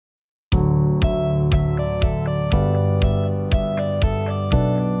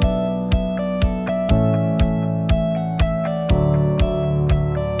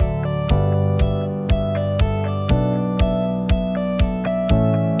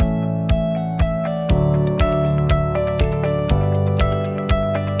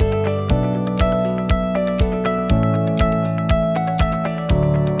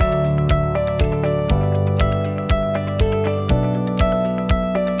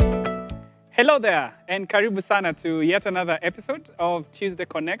Hello there, and karibu sana to yet another episode of Tuesday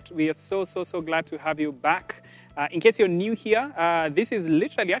Connect. We are so glad to have you back. In case you're new here, this is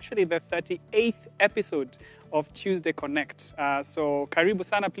literally actually the 38th episode of Tuesday Connect. So karibu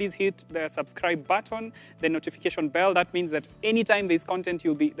sana, please hit the subscribe button, the notification bell. That means that anytime there's content,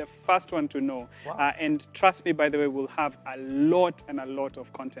 you'll be the first one to know. Wow. And trust me, by the way, we'll have a lot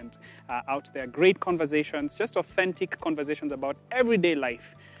of content out there. Great conversations, just authentic conversations about everyday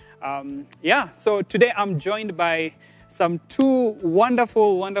life. So today I'm joined by some two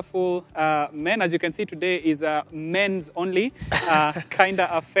wonderful men. As you can see, today is a men's only kind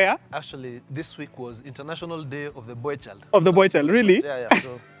of affair. Actually, this week was International Day of the Boy Child. Of the boy child, really? Yeah.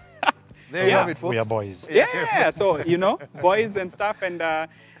 So there you have it, folks. We are boys. Yeah, so, boys and stuff. And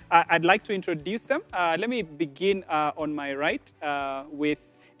I'd like to introduce them. Let me begin on my right with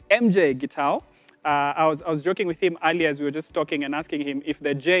MJ Gitao. I was joking with him earlier as we were just talking and asking him if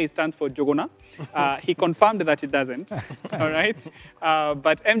the J stands for Jogona. He confirmed that it doesn't, all right?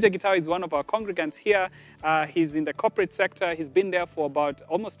 But MJ Gitao is one of our congregants here. He's in the corporate sector. He's been there for about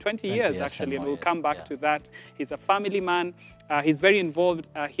almost 20 years, actually, and we'll come back to that. He's a family man. He's very involved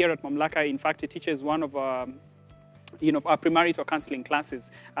here at Mamlaka. In fact, he teaches one of our premarital counseling classes.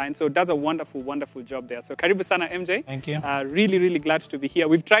 And so does a wonderful job there. So karibu sana, MJ. Thank you. Really glad to be here.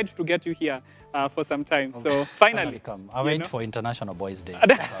 We've tried to get you here for some time. So finally. Come. I wait for International Boys Day.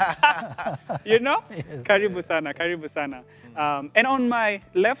 Yes, karibu sana. And on my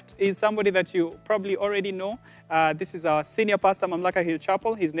left is somebody that you probably already know. This is our senior pastor, Mamlaka Hill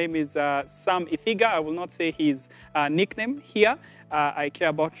Chapel. His name is Sam Ithiga. I will not say his nickname here. I care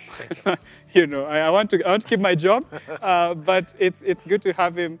about, I want to keep my job, but it's good to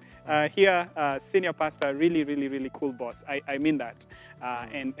have him here, senior pastor, really cool boss. I mean that,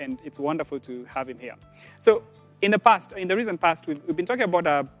 and it's wonderful to have him here. So in the recent past, we've been talking about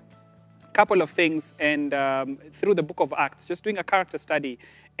a couple of things, and through the book of Acts, just doing a character study.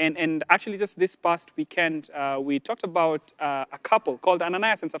 And actually, just this past weekend, we talked about a couple called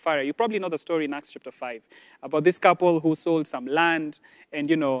Ananias and Sapphira. You probably know the story in Acts chapter 5 about this couple who sold some land, and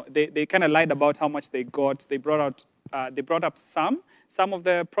they kind of lied about how much they got. They brought up some of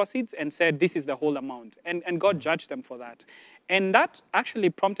the proceeds and said this is the whole amount, and God judged them for that. And that actually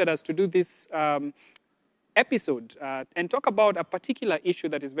prompted us to do this episode and talk about a particular issue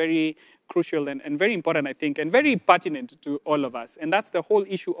that is very crucial and very important, I think, and very pertinent to all of us. And that's the whole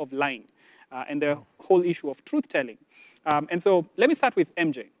issue of lying and the whole issue of truth-telling. And so let me start with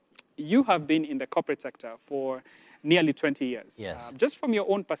MJ. You have been in the corporate sector for nearly 20 years. Yes. Just from your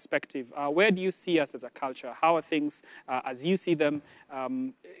own perspective, where do you see us as a culture? How are things as you see them?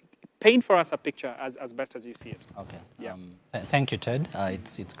 Paint for us a picture as best as you see it. Okay. Yeah. Thank you, Ted.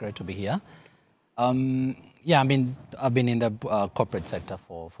 It's great to be here. I've been in the corporate sector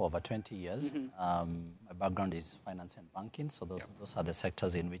for over 20 years. My background is finance and banking, so those are the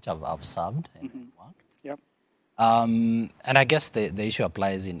sectors in which I've served and worked. Yep. And I guess the issue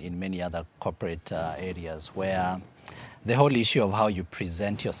applies in many other corporate areas where the whole issue of how you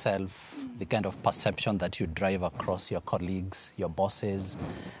present yourself, the kind of perception that you drive across your colleagues, your bosses,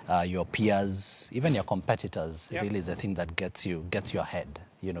 your peers, even your competitors, really is the thing that gets you ahead.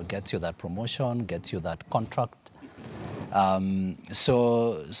 Gets you that promotion, gets you that contract.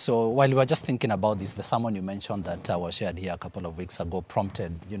 So while we were just thinking about this, the sermon you mentioned that was shared here a couple of weeks ago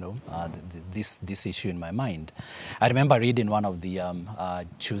prompted, this issue in my mind. I remember reading one of the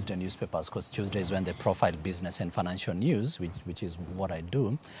Tuesday newspapers, because Tuesday is when they profile business and financial news, which is what I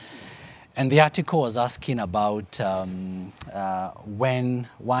do. And the article was asking about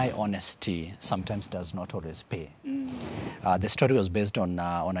why honesty sometimes does not always pay. The story was based on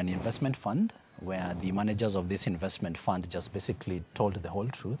an investment fund where the managers of this investment fund just basically told the whole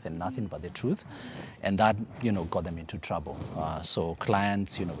truth and nothing but the truth. And that, got them into trouble. So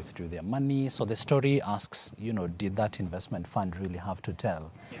clients, withdrew their money. So the story asks, did that investment fund really have to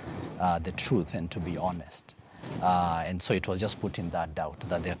tell the truth and to be honest? And so it was just put in that doubt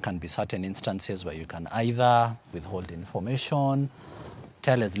that there can be certain instances where you can either withhold information,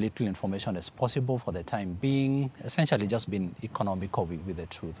 tell as little information as possible for the time being, essentially just being economical with the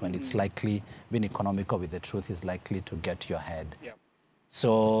truth. When it's likely, being economical with the truth is likely to get your head. Yep.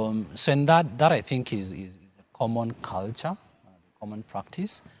 So in that I think is a common culture, common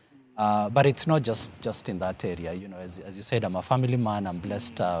practice. But it's not just in that area. As you said, I'm a family man. I'm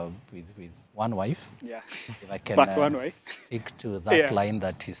blessed with one wife. Yeah. If I can one wife. Stick to that line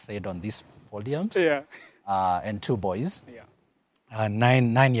that is said on these podiums. Yeah. And two boys. Yeah.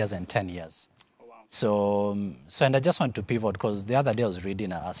 9 years and 10 years. Oh, wow. So and I just want to pivot because the other day I was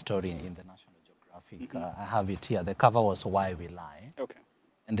reading a story in the National Geographic. I have it here. The cover was "Why We Lie." Okay.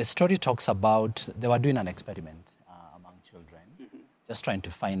 And the story talks about, they were doing an experiment among children, just trying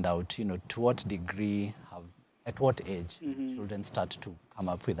to find out, to what degree, at what age children start to come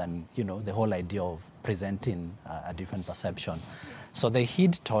up with, the whole idea of presenting a different perception. So they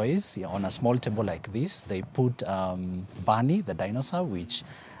hid toys on a small table like this. They put Barney, the dinosaur, which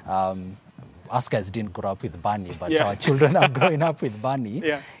us guys didn't grow up with Barney, but our children are growing up with Barney.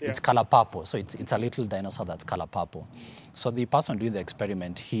 It's color purple, so it's a little dinosaur that's color purple. So the person doing the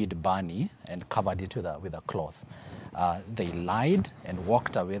experiment hid Barney and covered it with a cloth. They lied and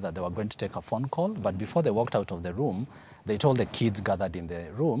walked away that they were going to take a phone call, but before they walked out of the room, they told the kids gathered in the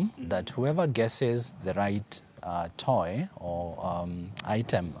room that whoever guesses the right toy or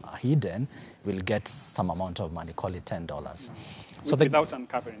item hidden will get some amount of money, call it $10. So without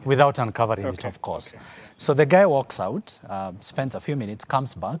uncovering it? Without uncovering it, of course. Okay. So the guy walks out, spends a few minutes,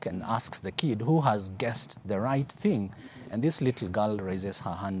 comes back and asks the kid who has guessed the right thing. And this little girl raises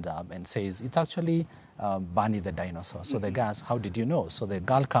her hand up and says, it's actually Barney the dinosaur. So the guy asks, how did you know? So the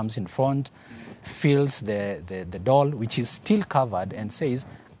girl comes in front, feels the doll, which is still covered, and says,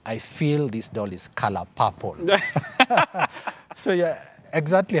 I feel this doll is color purple. So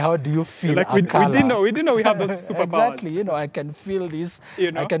exactly how do you feel like a color? we didn't know we have those superpowers. Exactly, I can feel this.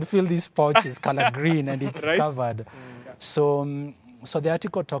 I can feel this pouch is color green and it's right? covered. So the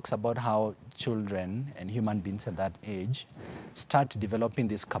article talks about how children and human beings at that age start developing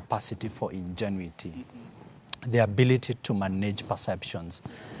this capacity for ingenuity, the ability to manage perceptions.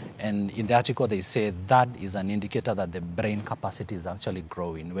 And in the article, they say that is an indicator that the brain capacity is actually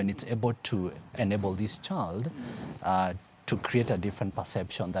growing when it's able to enable this child to create a different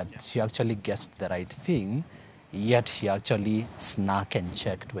perception, that she actually guessed the right thing, yet she actually snuck and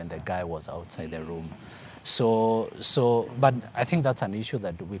checked when the guy was outside the room. But I think that's an issue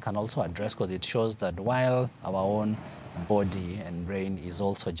that we can also address, because it shows that while our own body and brain is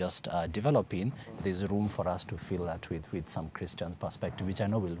also just developing, there's room for us to fill that with some Christian perspective, which I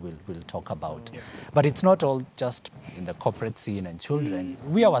know we'll talk about. But it's not all just in the corporate scene and children.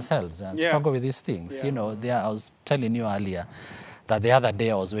 We ourselves struggle with these things. I was telling you earlier that the other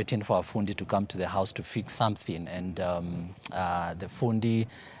day I was waiting for a fundi to come to the house to fix something, and the fundi,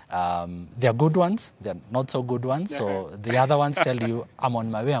 they're good ones, they're not so good ones. So the other ones tell you, I'm on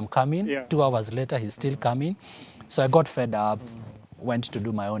my way, I'm coming. 2 hours later, he's still coming. So I got fed up, went to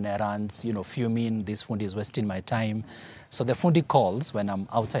do my own errands, fuming, this fundi is wasting my time. So the fundi calls when I'm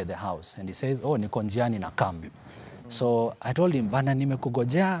outside the house, and he says, oh, niko njiani na kam. So I told him, bana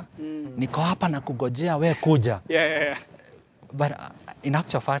nimekugojea, niko hapa na kugojea, we kuja. But in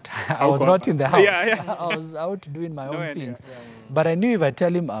actual fact, I was not in the house. I was out doing my own things. But I knew if I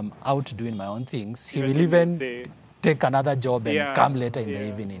tell him I'm out doing my own things, he will even take another job and come later in the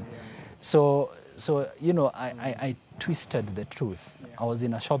evening. So I twisted the truth. I was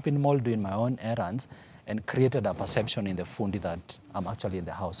in a shopping mall doing my own errands and created a perception in the fundi that I'm actually in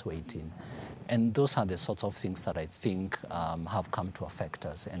the house waiting. And those are the sorts of things that I think have come to affect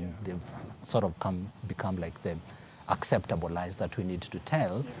us, and they've sort of become like the acceptable lies that we need to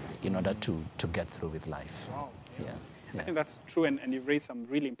tell in order to get through with life. Wow. I think that's true, and you've raised some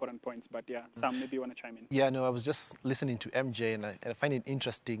really important points, but Sam, maybe you want to chime in. Yeah, no, I was just listening to MJ, and I find it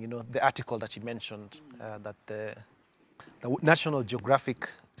interesting, the article that you mentioned, that the National Geographic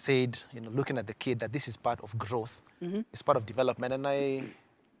said, looking at the kid, that this is part of growth, it's part of development, and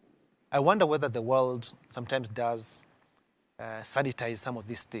I wonder whether the world sometimes does sanitize some of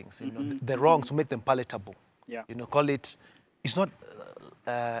these things, the wrongs to make them palatable. Call it, it's not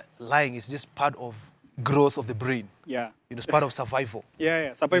lying, it's just part of growth of the brain. It's part of survival.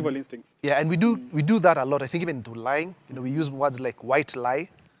 Survival instincts. And we do that a lot. I think even to lying, we use words like white lie.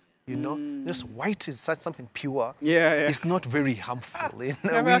 Just white is something pure. It's not very harmful.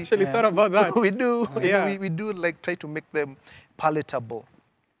 I've actually thought about that. We do. We do like try to make them palatable.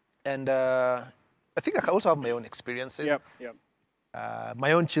 And I think I also have my own experiences.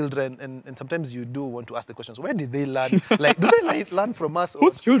 My own children, and sometimes you do want to ask the questions, where did they learn? Like, do they learn from us?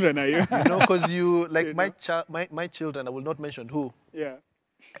 Whose children are you? Because my children, I will not mention who.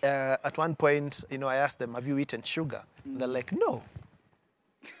 At one point, I asked them, have you eaten sugar? They're like, no.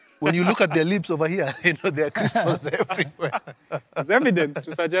 When you look at their lips over here, there are crystals everywhere. There's evidence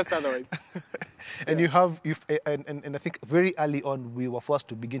to suggest otherwise. And and I think very early on, we were forced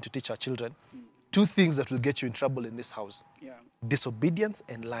to begin to teach our children 2 things that will get you in trouble in this house. Disobedience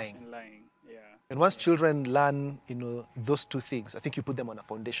and lying. And once children learn, those 2 things, I think you put them on a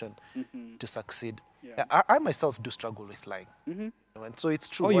foundation to succeed. I myself do struggle with lying. And so it's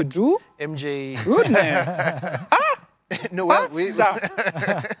true. Oh, you do? MJ. Goodness. No,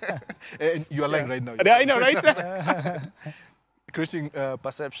 you are lying right now. I know, right? creating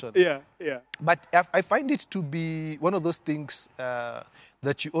perception. Yeah, yeah. But I find it to be one of those things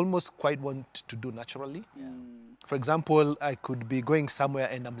that you almost quite want to do naturally. For example, I could be going somewhere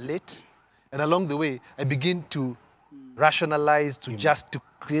and I'm late, and along the way, I begin to rationalize, to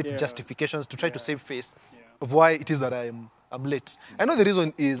create justifications, to try to save face of why it is that I'm late. I know the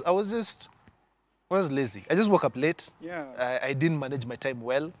reason is I was lazy. I just woke up late. Yeah. I didn't manage my time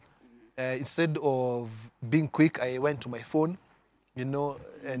well. Instead of being quick, I went to my phone,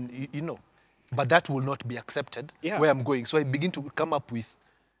 but that will not be accepted where I'm going. So I begin to come up with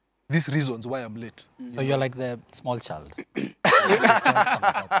these reasons why I'm late. So you're like the small child.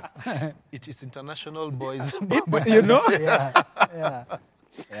 It is international boys. Yeah.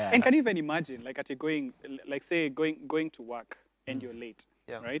 And can you even imagine, like, going to work and you're late,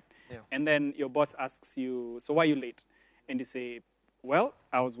 right? Yeah. And then your boss asks you, so why are you late? And you say, well,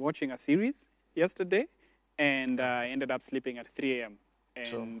 I was watching a series yesterday, and I ended up sleeping at 3 a.m.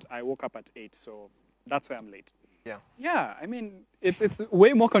 And I woke up at 8, so that's why I'm late. Yeah. Yeah, I mean, it's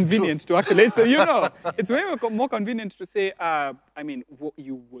way more convenient to actually, so it's way more convenient to say,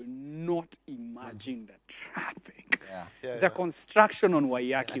 you will not imagine the traffic, the construction on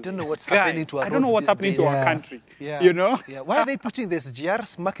Waiyaki. I don't know what's happening to our I don't know what's happening to our country, Yeah. Why are they putting this GR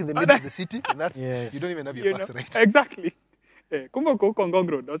smack in the middle of the city? And that's, you don't even have your facts right. Exactly. Kumba uko Ngong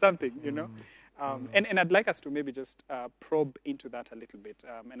Road or something, And I'd like us to maybe just probe into that a little bit.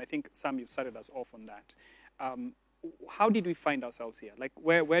 And I think, Sam, you've started us off on that. How did we find ourselves here? Like,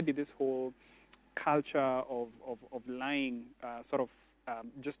 where did this whole culture of lying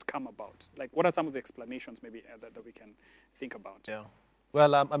just come about? Like, what are some of the explanations maybe that we can think about? Yeah.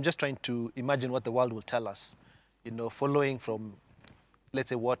 Well, I'm just trying to imagine what the world will tell us, following from, let's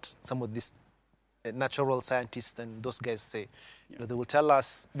say, what some of these natural scientists and those guys say. They will tell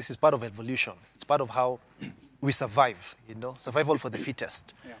us this is part of evolution. It's part of how we survive, survival for the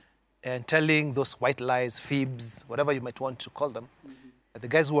fittest. Yeah. And telling those white lies, fibs, whatever you might want to call them, the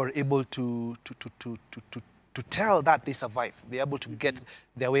guys who are able to tell that they survive, they're able to get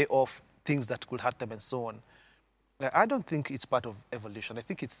their way off things that could hurt them and so on. I don't think it's part of evolution. I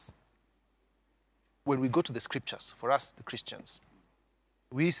think it's when we go to the scriptures, for us, the Christians,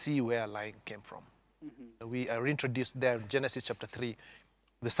 we see where lying came from. We are introduced there in Genesis chapter 3,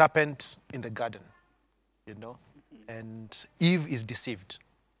 the serpent in the garden, and Eve is deceived.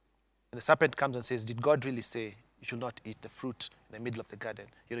 And the serpent comes and says, did God really say you should not eat the fruit in the middle of the garden?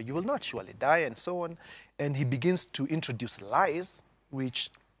 You will not surely die, and so on. And he begins to introduce lies, which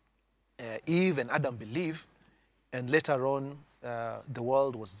Eve and Adam believe. And later on, the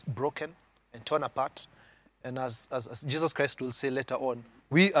world was broken and torn apart. And as Jesus Christ will say later on,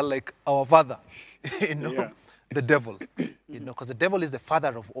 we are like our father, the devil. Because the devil is the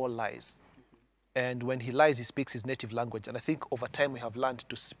father of all lies. And when he lies, he speaks his native language. And I think over time we have learned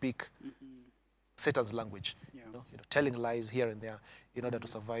to speak Satan's language, telling lies here and there in order to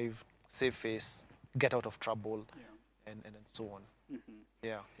survive, save face, get out of trouble, and so on.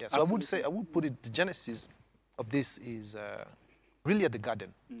 So absolutely. I would put it, the genesis of this is really at the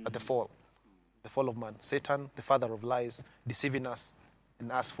garden, at the fall of man. Satan, the father of lies, deceiving us, and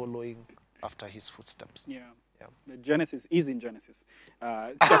us following after his footsteps. The Genesis is in Genesis,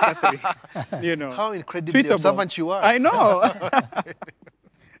 chapter 3. How incredibly observant you are. I know.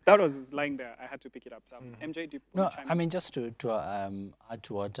 That was lying there. I had to pick it up. So, MJ, do you chime in? I mean, just to add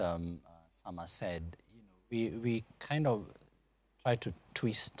to what Sama said, we kind of try to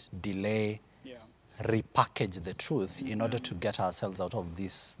twist, delay, repackage the truth in order to get ourselves out of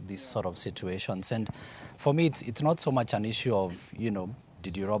these sort of situations. And for me, it's not so much an issue of,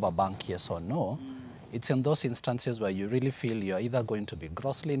 did you rob a bank, yes or no? It's in those instances where you really feel you're either going to be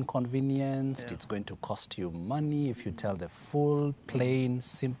grossly inconvenienced, it's going to cost you money if you tell the full, plain,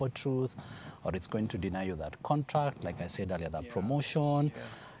 simple truth, or it's going to deny you that contract, like I said earlier, that promotion.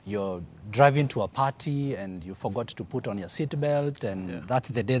 You're driving to a party and you forgot to put on your seatbelt, and that's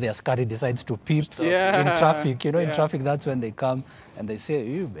the day the askari decides to peep in traffic. In traffic, that's when they come and they say,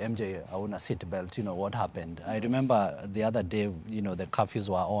 MJ, I want a seatbelt, what happened? I remember the other day, the curfews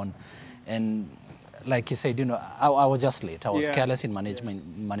were on, and like he said, I was just late. I was careless in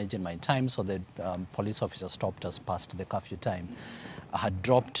managing my time, so the police officer stopped us past the curfew time. I had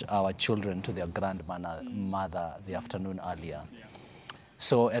dropped our children to their grandmother the afternoon earlier.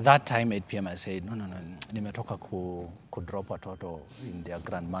 So at that time, 8 p.m., I said, no, nimetoka drop watoto in their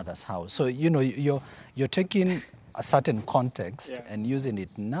grandmother's house. So, you're taking a certain context and using it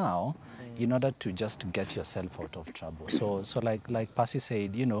now in order to just get yourself out of trouble. So like Percy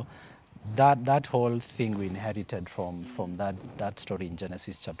said, that whole thing we inherited from that story in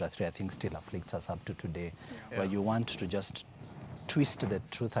Genesis chapter 3, I think still afflicts us up to today, where you want to just twist the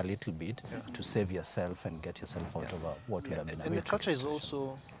truth a little bit to save yourself and get yourself out of what would have been a And very the culture is tricky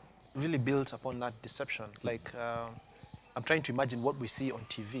also really built upon that deception. Like, I'm trying to imagine what we see on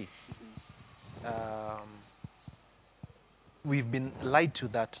TV. We've been lied to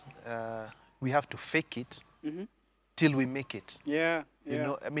that we have to fake it till we make it. Yeah, You yeah.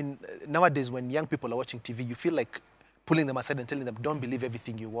 know, I mean, nowadays when young people are watching TV, you feel like pulling them aside and telling them, don't believe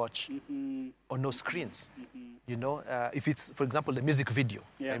everything you watch on those screens. You know, if it's, for example, the music video.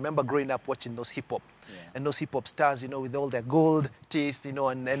 Yeah. I remember growing up watching those hip-hop. And those hip-hop stars, you know, with all their gold teeth, you know,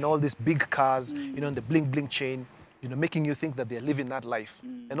 and all these big cars, you know, and the bling-bling chain, you know, making you think that they're living that life.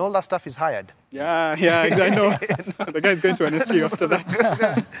 And all that stuff is hired. Yeah, yeah, I know. The guy's going to an SQ after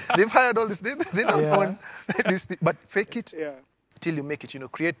that. They've hired all this. They don't own this thing, but fake it. Yeah. Till you make it, you know,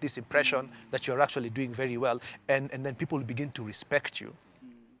 create this impression that you're actually doing very well, and then people will begin to respect you.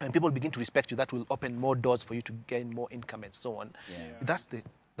 And people begin to respect you, that will open more doors for you to gain more income and so on. That's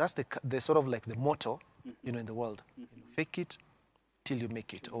the sort of like the motto, you know, in the world. Fake it till you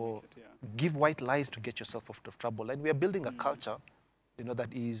make it, or give white lies to get yourself out of trouble. And we are building a culture, you know,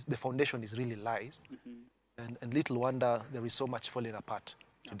 that is, the foundation is really lies. And little wonder there is so much falling apart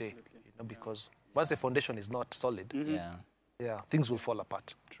today, you know, because once the foundation is not solid, things will fall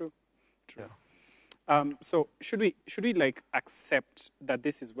apart. True. So should we like accept that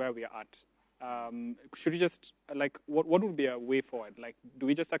this is where we are at? Should we just like what would be a way forward? Like, do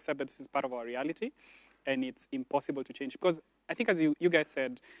we just accept that this is part of our reality, and it's impossible to change? Because I think, as you guys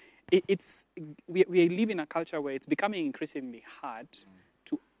said, we live in a culture where it's becoming increasingly hard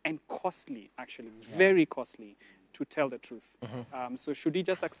to, and costly, actually, very costly, to tell the truth. So should we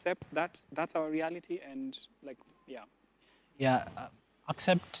just accept that that's our reality and like,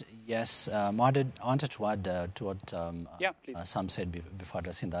 accept, yes. I wanted to add to what Sam said before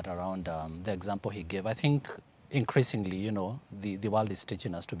addressing that around the example he gave. I think increasingly, you know, the world is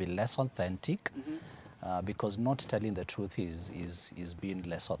teaching us to be less authentic because not telling the truth is being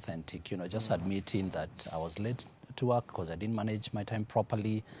less authentic. You know, just admitting that I was late to work because I didn't manage my time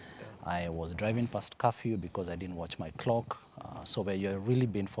properly. I was driving past curfew because I didn't watch my clock. So where you're really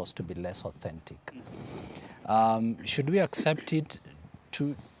being forced to be less authentic. Should we accept it?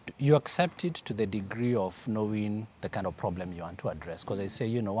 You accept it to the degree of knowing the kind of problem you want to address. Because I say,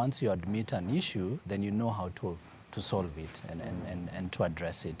 you know, once you admit an issue, then you know how to solve it and to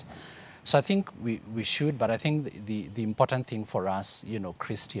address it. So I think we should, but I think the important thing for us, you know,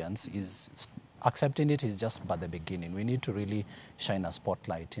 Christians, is accepting it is just but the beginning. We need to really shine a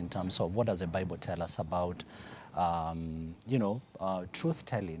spotlight in terms of what does the Bible tell us about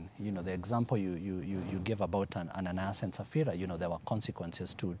truth-telling. You know, the example you gave about Ananias and Sapphira, you know, there were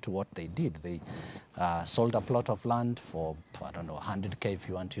consequences to what they did. They sold a plot of land for, I don't know, 100K if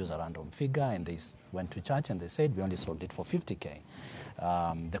you want to use a random figure, and they went to church and they said, we only sold it for 50K.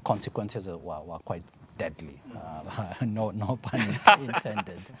 The consequences were quite deadly. No pun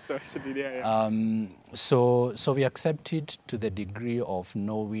intended. So we accept it to the degree of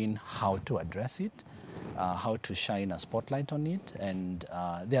knowing how to address it, how to shine a spotlight on it, and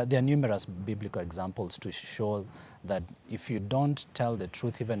there are numerous biblical examples to show that if you don't tell the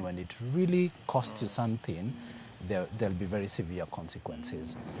truth, even when it really costs you something, there'll be very severe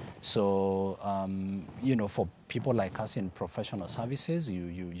consequences. So, for people like us in professional services,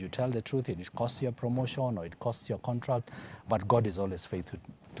 you tell the truth, it costs you a promotion or it costs your contract, but God is always faithful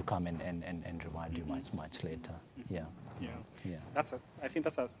to come and reward you much later. Yeah. I think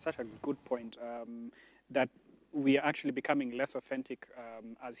that's such a good point, that we are actually becoming less authentic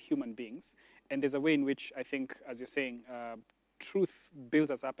as human beings. And there's a way in which I think, as you're saying, truth builds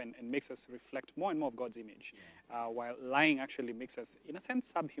us up and makes us reflect more and more of God's image, while lying actually makes us, in a sense,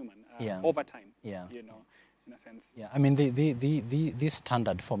 subhuman over time. In a sense. Yeah, I mean, the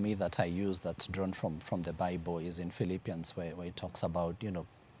standard for me that I use that's drawn from the Bible is in Philippians, where it talks about,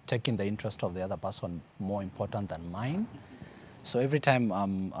 taking the interest of the other person more important than mine. So every time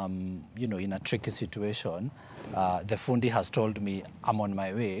I'm in a tricky situation, the fundi has told me I'm on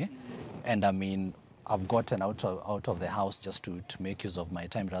my way, and I mean, I've gotten out of the house just to make use of my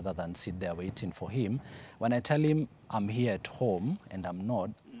time rather than sit there waiting for him. When I tell him I'm here at home and I'm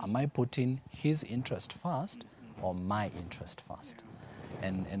not, am I putting his interest first or my interest first?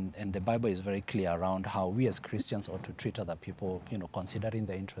 And the Bible is very clear around how we as Christians ought to treat other people, considering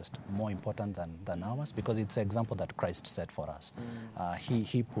their interest more important than ours, because it's an example that Christ set for us.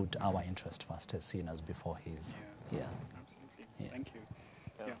 He put our interest first as sinners before his. Yeah. Absolutely. Yeah. Thank you.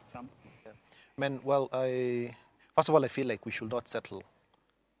 Yeah, Sam? Man, well, first of all, I feel like we should not settle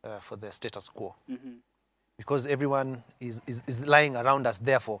for the status quo. Because everyone is lying around us,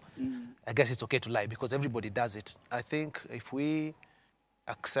 therefore, I guess it's okay to lie because everybody does it. I think if we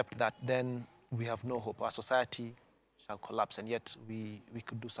accept that, then we have no hope. Our society shall collapse, and yet we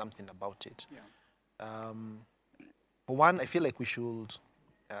could do something about it. Yeah. For one, I feel like we should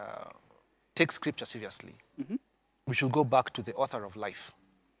take Scripture seriously. We should go back to the author of life,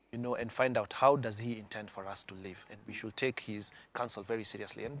 and find out how does he intend for us to live. And we should take his counsel very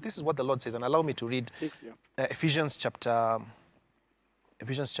seriously. And this is what the Lord says. And allow me to read Ephesians chapter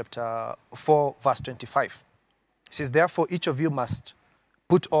 4, verse 25. It says, therefore, each of you must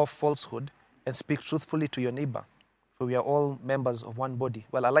put off falsehood and speak truthfully to your neighbor, for we are all members of one body.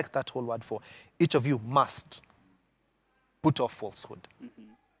 Well, I like that whole word for each of you must put off falsehood.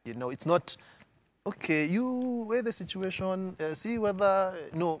 It's not, okay, you weigh the situation, see whether...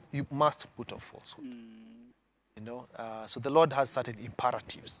 No, you must put off falsehood. So the Lord has certain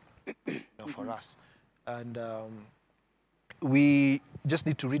imperatives for us. And we just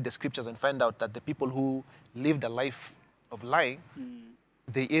need to read the Scriptures and find out that the people who lived a life of lying,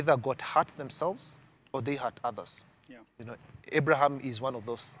 they either got hurt themselves or they hurt others. Yeah. Abraham is one of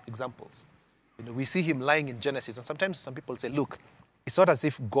those examples. We see him lying in Genesis, and sometimes some people say, look, it's not as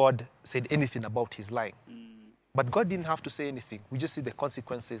if God said anything about his lying. But God didn't have to say anything. We just see the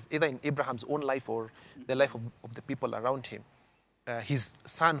consequences, either in Abraham's own life or the life of the people around him. His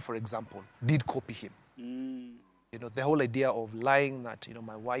son, for example, did copy him. The whole idea of lying that,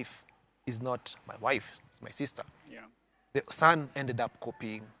 my wife is not my wife, it's my sister. Yeah. The son ended up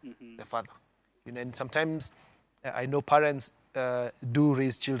copying the father. And sometimes I know parents do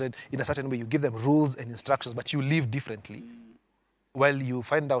raise children in a certain way. You give them rules and instructions, but you live differently. Well, you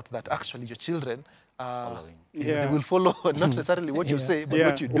find out that actually your children, they will follow not necessarily what you say, but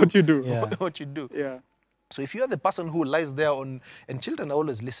what you do. What you do. What you do. Yeah. So if you're the person who lies there and children are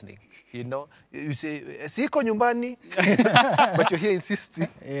always listening, you say, siko nyumbani, but you're here insisting.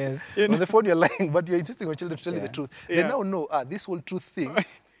 Yes. On the phone you're lying, but you're insisting on children to tell you the truth. They now know, this whole truth thing,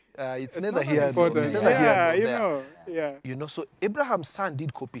 it's neither here nor there. So Abraham's son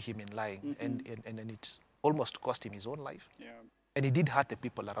did copy him in lying, and it almost cost him his own life. Yeah. And he did hurt the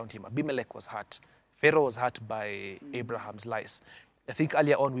people around him. Abimelech was hurt. Pharaoh was hurt by Abraham's lies. I think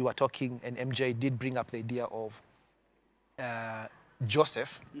earlier on we were talking, and MJ did bring up the idea of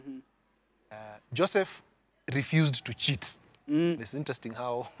Joseph. Joseph refused to cheat. It's interesting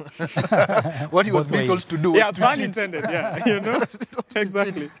how what he was being told to do. Yeah, to pun cheat. intended. Yeah,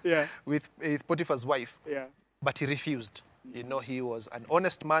 exactly. Yeah, with Potiphar's wife. Yeah, but he refused. He was an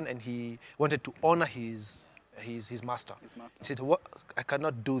honest man, and he wanted to honor his master. He said, I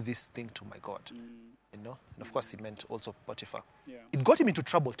cannot do this thing to my God. And of course, he meant also Potiphar. Yeah. It got him into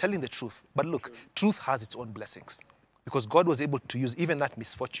trouble, telling the truth. But look, truth has its own blessings. Because God was able to use even that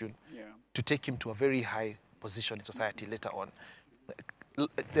misfortune to take him to a very high position in society later on.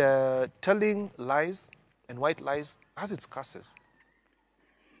 Telling lies and white lies has its curses.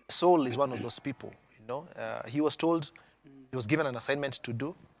 Saul is one of those people, He was told, he was given an assignment to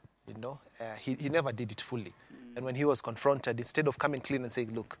do, he never did it fully. And when he was confronted, instead of coming clean and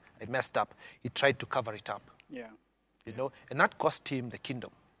saying, look, I messed up, he tried to cover it up. Yeah. And that cost him the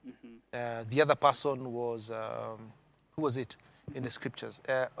kingdom. The other person was, who was it in the Scriptures?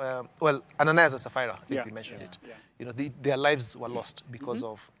 Ananias and Sapphira, I think we mentioned it. Yeah. Their lives were lost because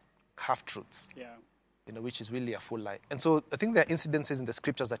of half-truths, which is really a full lie. And so I think there are incidences in the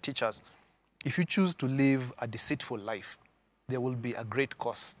Scriptures that teach us, if you choose to live a deceitful life, there will be a great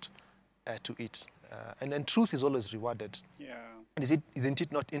cost to it. And then truth is always rewarded. Yeah. And isn't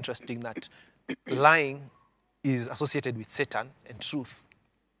it not interesting that lying is associated with Satan and truth,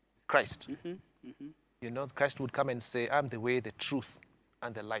 Christ? Christ would come and say, I'm the way, the truth,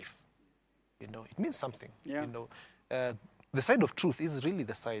 and the life. It means something. Yeah. The side of truth is really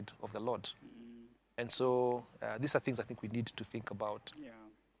the side of the Lord. And so these are things I think we need to think about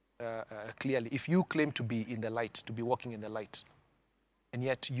clearly. If you claim to be in the light, to be walking in the light, and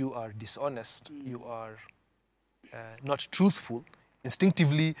yet you are dishonest, you are not truthful,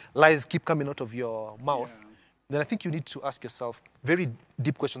 instinctively lies keep coming out of your mouth, then I think you need to ask yourself very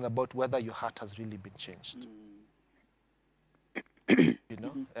deep questions about whether your heart has really been changed.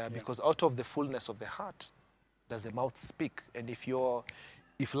 Because out of the fullness of the heart does the mouth speak. And if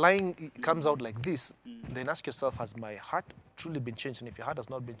lying comes out like this, then ask yourself, has my heart truly been changed? And if your heart has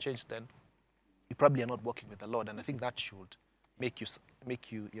not been changed, then you probably are not walking with the Lord. And I think that should make you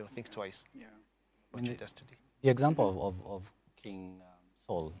think twice about your destiny. The example of King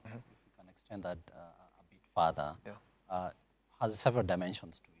Saul, if you can extend that a bit further, has several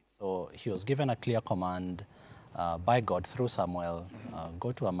dimensions to it. So he was given a clear command by God through Samuel,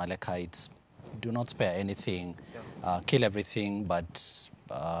 go to Amalekites, do not spare anything, kill everything, but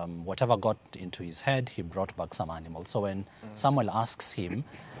whatever got into his head, he brought back some animal. So when Samuel asks him,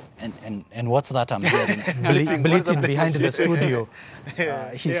 and what's that I'm hearing? Bleating behind the studio.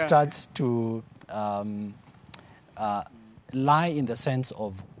 He starts to lie in the sense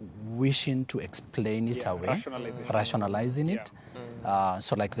of wishing to explain it away, rationalizing it.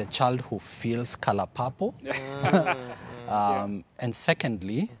 So like the child who feels color purple. And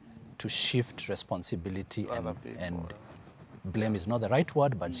secondly, to shift responsibility and blame is not the right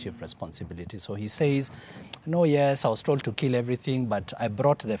word, but shift responsibility. So he says, no, yes, I was told to kill everything, but I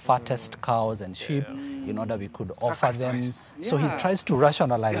brought the fattest cows and sheep in order we could offer them. So he tries to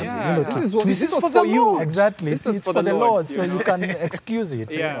rationalize, this is for you. Exactly, it's for the Lord, so you can excuse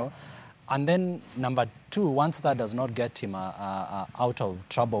it, you know. And then number two, once that does not get him out of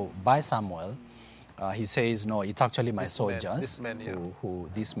trouble by Samuel, he says, no, it's actually my soldiers,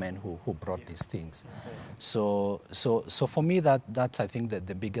 these men who brought these things. So for me, that's, I think,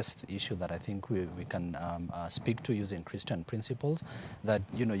 the biggest issue that I think we can speak to using Christian principles, that,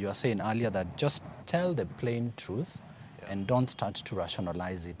 you are saying earlier that just tell the plain truth and don't start to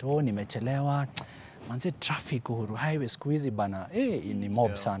rationalize it. Oh, nimechelewa, manze traffic Uhuru Highway siku hizi bana, ni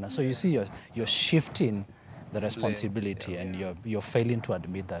mob sana. So you see, you're shifting the responsibility, and you're failing to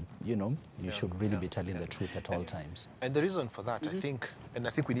admit that, you should really be telling the truth at all times. And the reason for that, I think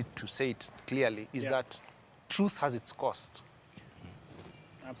we need to say it clearly, is that truth has its cost.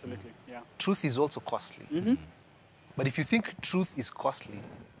 Absolutely, yeah. Truth is also costly. But if you think truth is costly,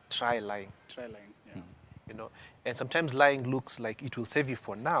 try lying. Try lying, yeah. And sometimes lying looks like it will save you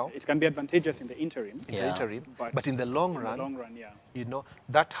for now. It can be advantageous in the interim. But in the long run,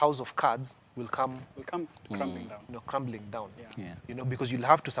 that house of cards will come crumbling down. Crumbling down. Because you'll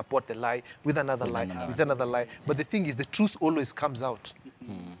have to support the lie with another lie, with another lie. But the thing is, the truth always comes out.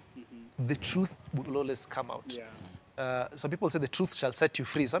 The truth will always come out. Some people say the truth shall set you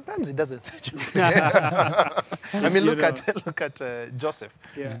free. Sometimes it doesn't set you free. I mean, look at Joseph.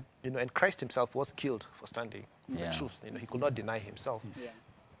 And Christ himself was killed for standing for the truth. He could not deny himself.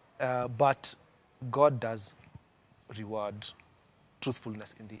 But God does reward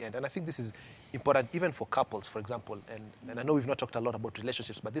truthfulness in the end. And I think this is important even for couples, for example. And I know we've not talked a lot about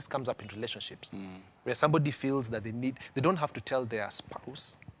relationships, but this comes up in relationships where somebody feels that they don't have to tell their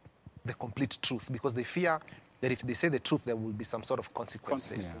spouse the complete truth because they fear that if they say the truth, there will be some sort of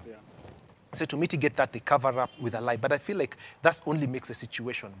consequences. So to mitigate that, they cover up with a lie. But I feel like that only makes the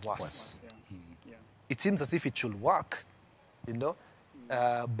situation worse. It seems as if it should work,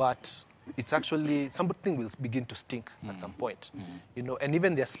 but it's actually, something will begin to stink at some point. And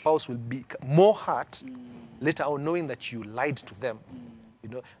even their spouse will be more hurt later on knowing that you lied to them,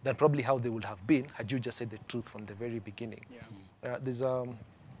 than probably how they would have been had you just said the truth from the very beginning. There's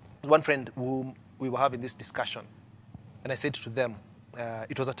one friend whom we were having this discussion, and I said to them,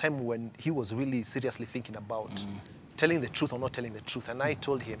 it was a time when he was really seriously thinking about telling the truth or not telling the truth. And I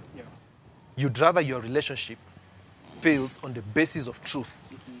told him, you'd rather your relationship fails on the basis of truth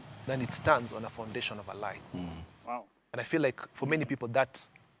than it stands on a foundation of a lie. Wow. And I feel like for many people,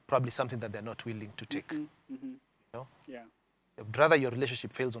 that's probably something that they're not willing to take. You'd rather your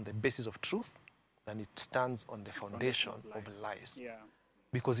relationship fails on the basis of truth than it stands on the foundation of lies.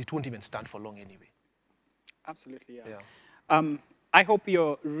 Because it won't even stand for long anyway. Absolutely, I hope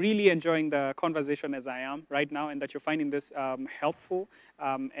you're really enjoying the conversation as I am right now, and that you're finding this helpful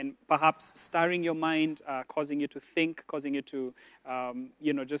and perhaps stirring your mind, causing you to think, causing you to,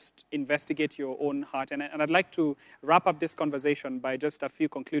 just investigate your own heart. And I'd like to wrap up this conversation by just a few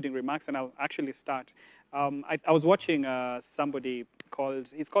concluding remarks, and I'll actually start. I was watching somebody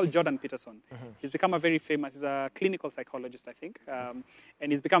he's called Jordan Peterson. He's become a very famous, he's a clinical psychologist, I think,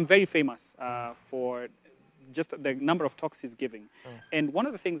 and he's become very famous for just the number of talks he's giving. And one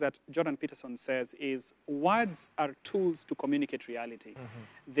of the things that Jordan Peterson says is words are tools to communicate reality.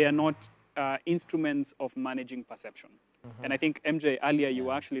 They are not instruments of managing perception. And I think, MJ, earlier you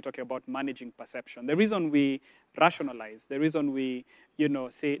were actually talking about managing perception. The reason we rationalize, the reason we,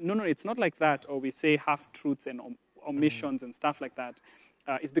 say, no, it's not like that, or we say half-truths and omissions and stuff like that,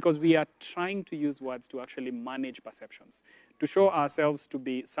 is because we are trying to use words to actually manage perceptions, to show ourselves to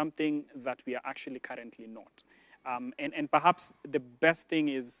be something that we are actually currently not. And perhaps the best thing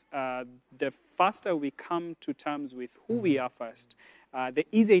is the faster we come to terms with who we are first, the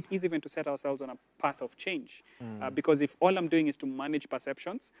easier it is even to set ourselves on a path of change. Because if all I'm doing is to manage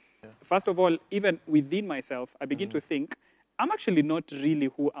perceptions, first of all, even within myself, I begin to think, I'm actually not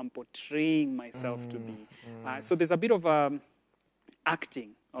really who I'm portraying myself to be. So there's a bit of acting,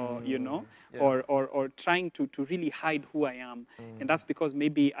 or or trying to really hide who I am. And that's because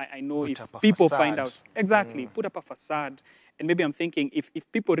maybe I know if people find out, put up a facade. And maybe I'm thinking,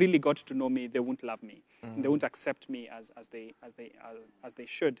 if people really got to know me, they won't love me. They won't accept me as they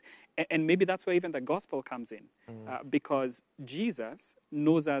should. And maybe that's where even the gospel comes in, because Jesus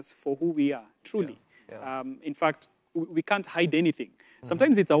knows us for who we are, truly. In fact, we can't hide anything.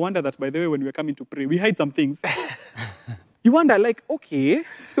 Sometimes it's a wonder that, by the way, when we're coming to pray, we hide some things. You wonder, like, okay,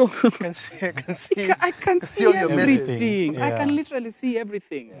 so I can see everything. I can literally see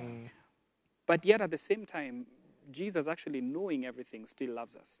everything. But yet at the same time, Jesus, actually knowing everything, still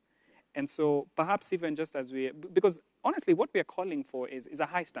loves us. And so perhaps even just as because honestly, what we are calling for is a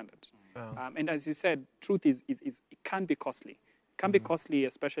high standard. And as you said, truth it can be costly. Can be costly,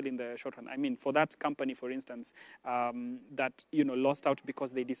 especially in the short run. I mean, for that company, for instance, that lost out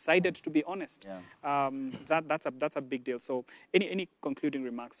because they decided to be honest. That's a big deal. So, any concluding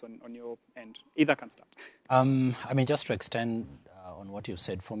remarks on your end? Either can start. I mean, just to extend on what you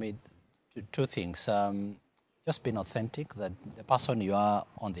said, for me, two things. Just being authentic. That the person you are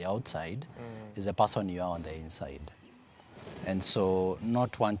on the outside is the person you are on the inside, and so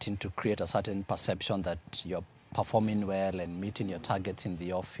not wanting to create a certain perception that you're performing well and meeting your targets in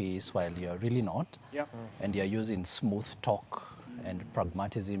the office while you're really not. And you're using smooth talk and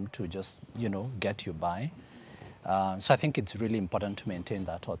pragmatism to just, get you by. So I think it's really important to maintain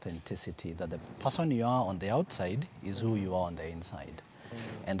that authenticity, that the person you are on the outside is who you are on the inside.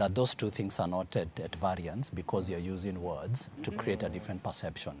 And that those two things are not at variance because you're using words to create a different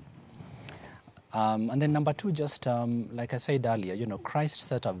perception. And then number two, just like I said earlier, Christ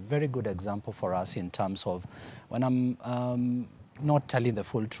set a very good example for us in terms of when I'm not telling the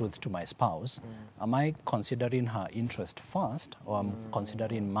full truth to my spouse, am I considering her interest first, or am I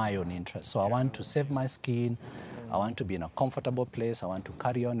considering my own interest? So I want to save my skin, I want to be in a comfortable place, I want to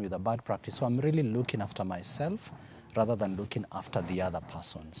carry on with a bad practice. So I'm really looking after myself rather than looking after the other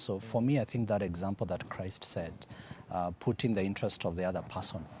person. So for me, I think that example that Christ said, putting the interest of the other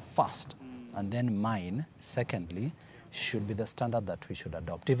person first, and then mine, secondly, should be the standard that we should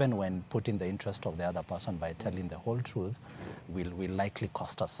adopt. Even when putting the interest of the other person by telling the whole truth will likely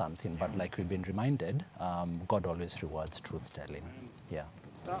cost us something. But like we've been reminded, God always rewards truth-telling. Good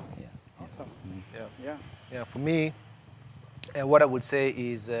stuff. Awesome. Yeah, for me, what I would say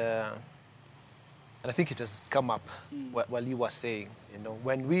is, and I think it has come up while you were saying,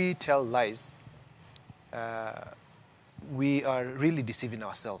 when we tell lies, we are really deceiving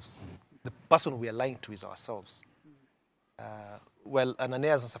ourselves. The person we are lying to is ourselves. Well,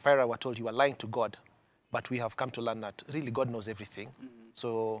 Ananias and Sapphira were told you are lying to God, but we have come to learn that really God knows everything.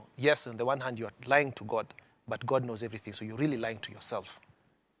 So yes, on the one hand you are lying to God, but God knows everything, so you're really lying to yourself.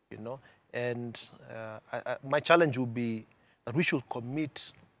 And my challenge would be that we should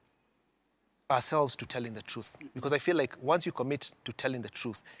commit ourselves to telling the truth, because I feel like once you commit to telling the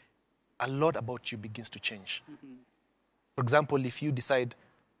truth, a lot about you begins to change. For example, if you decide,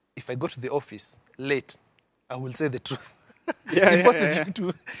 if I go to the office late, I will say the truth. It forces you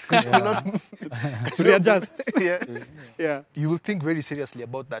to readjust. You will think very seriously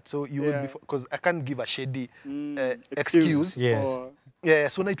about that. So you will, because I can't give a shady excuse. So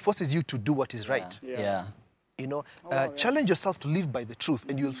now it forces you to do what is right. Challenge yourself to live by the truth,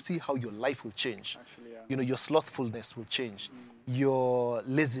 and you'll see how your life will change. Actually, your slothfulness will change. Your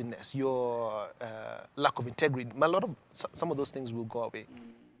laziness, your lack of integrity, some of those things will go away.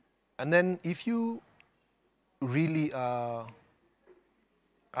 And then if you really are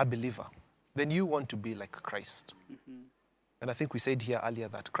a believer, then you want to be like Christ. And I think we said here earlier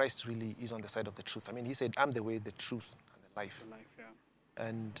that Christ really is on the side of the truth. I mean, he said, I'm the way, the truth, and the life.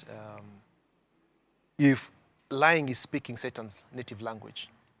 And if lying is speaking Satan's native language,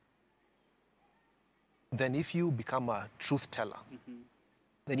 then if you become a truth teller,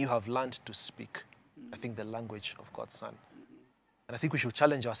 then you have learned to speak, I think, the language of God's Son. And I think we should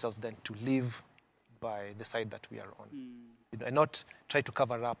challenge ourselves then to live by the side that we are on. And not try to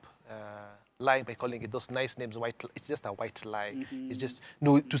cover up lying by calling it those nice names. It's just a white lie. It's just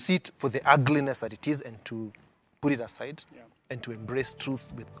to see it for the ugliness that it is, and to put it aside, and to embrace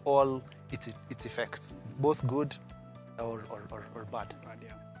truth with all its effects, both good or bad.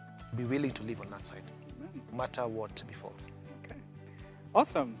 Be willing to live on that side, no matter what befalls.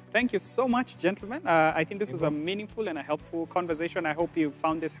 Awesome. Thank you so much, gentlemen. I think this was a meaningful and a helpful conversation. I hope you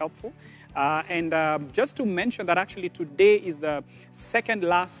found this helpful. And just to mention that actually today is the second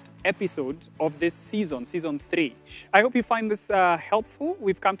last episode of this season, season 3. I hope you find this helpful.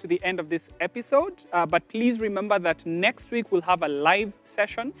 We've come to the end of this episode, but please remember that next week we'll have a live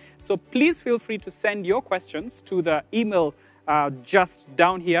session. So please feel free to send your questions to the email just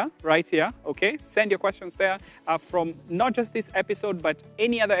down here, right here, okay? Send your questions there from not just this episode, but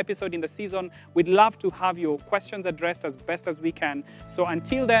any other episode in the season. We'd love to have your questions addressed as best as we can. So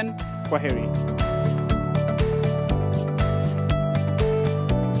until then, kwaheri.